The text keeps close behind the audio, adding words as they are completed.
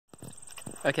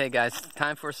Okay guys,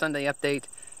 time for a Sunday update.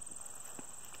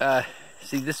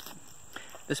 See this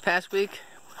past week,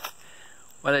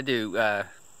 what I do,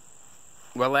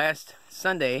 well, last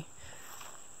Sunday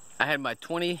I had my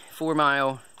 22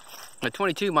 mile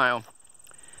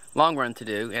long run to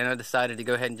do, and I decided to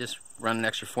go ahead and just run an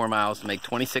extra 4 miles to make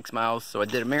 26 miles. So I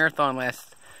did a marathon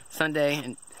last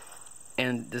Sunday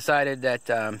and decided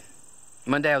that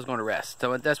Monday I was going to rest.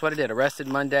 So that's what I did. I rested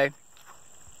Monday.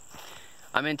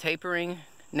 I'm in tapering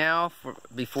now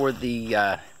before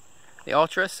the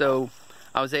ultra, so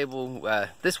I was able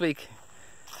this week.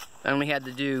 I only had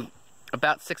to do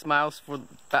about 6 miles for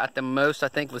about the most. I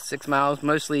think was 6 miles,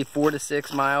 mostly 4 to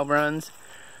 6 mile runs.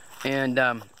 And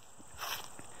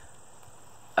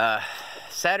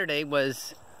Saturday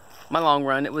was my long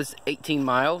run. It was 18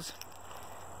 miles,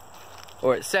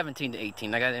 or 17 to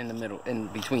 18. I got it in the middle, in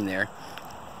between there.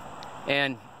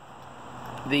 And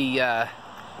the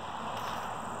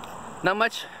not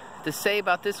much to say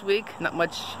about this week. Not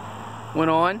much went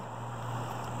on.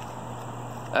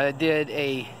 I did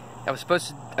a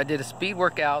speed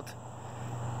workout.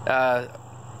 I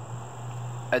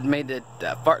made it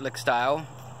fartlek style,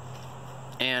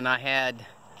 and I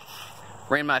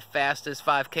ran my fastest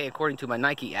 5K according to my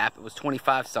Nike app. It was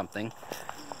 25 something,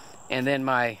 and then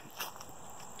my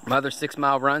other 6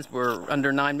 mile runs were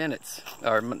under 9 minutes,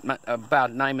 or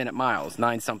about 9 minute miles,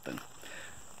 9 something.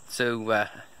 So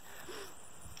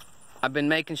I've been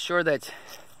making sure that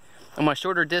on my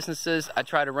shorter distances I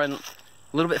try to run a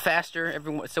little bit faster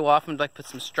every so often, like put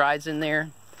some strides in there,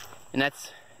 and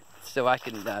that's so I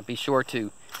can be sure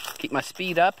to keep my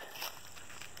speed up.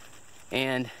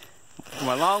 And for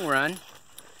my long run,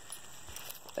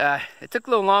 it took a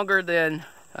little longer than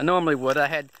I normally would.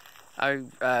 I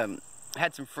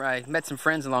met some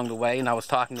friends along the way, and I was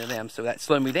talking to them, so that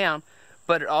slowed me down,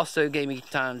 but it also gave me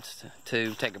time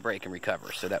to take a break and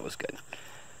recover, so that was good.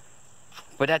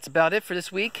 But that's about it for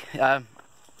this week.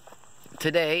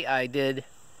 Today I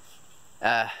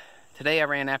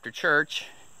ran after church.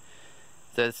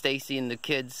 So Stacy and the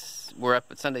kids were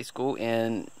up at Sunday school,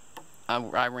 and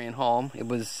I ran home. It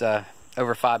was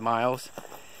over 5 miles,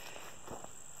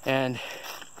 and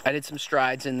I did some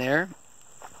strides in there.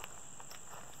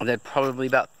 I did probably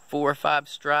about 4 or 5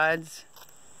 strides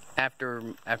after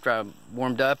I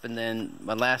warmed up, and then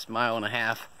my last mile and a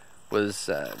half was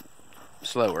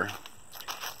slower.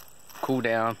 Cool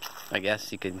down, I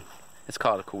guess it's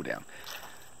called a cool down.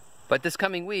 But this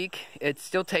coming week, it's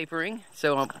still tapering,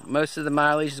 so most of the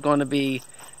mileage is going to be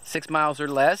 6 miles or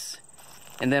less,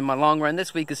 and then my long run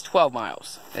this week is 12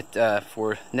 miles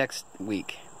for next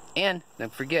week. And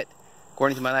don't forget,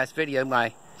 according to my last video,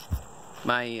 my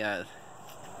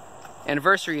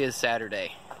anniversary is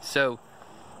Saturday, so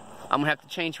I'm gonna have to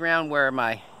change around where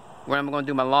I'm going to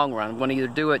do my long run. I'm going to either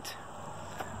do it,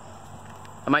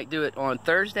 I might do it on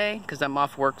Thursday because I'm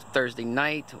off work Thursday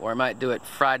night, or I might do it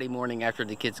Friday morning after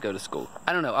the kids go to school.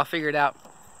 I don't know. I'll figure it out,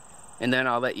 and then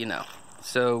I'll let you know.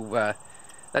 So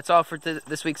that's all for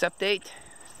this week's update.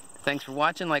 Thanks for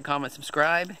watching. Like, comment,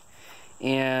 subscribe,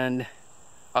 and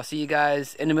I'll see you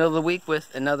guys in the middle of the week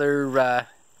with another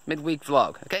midweek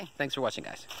vlog. Okay? Thanks for watching,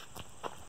 guys.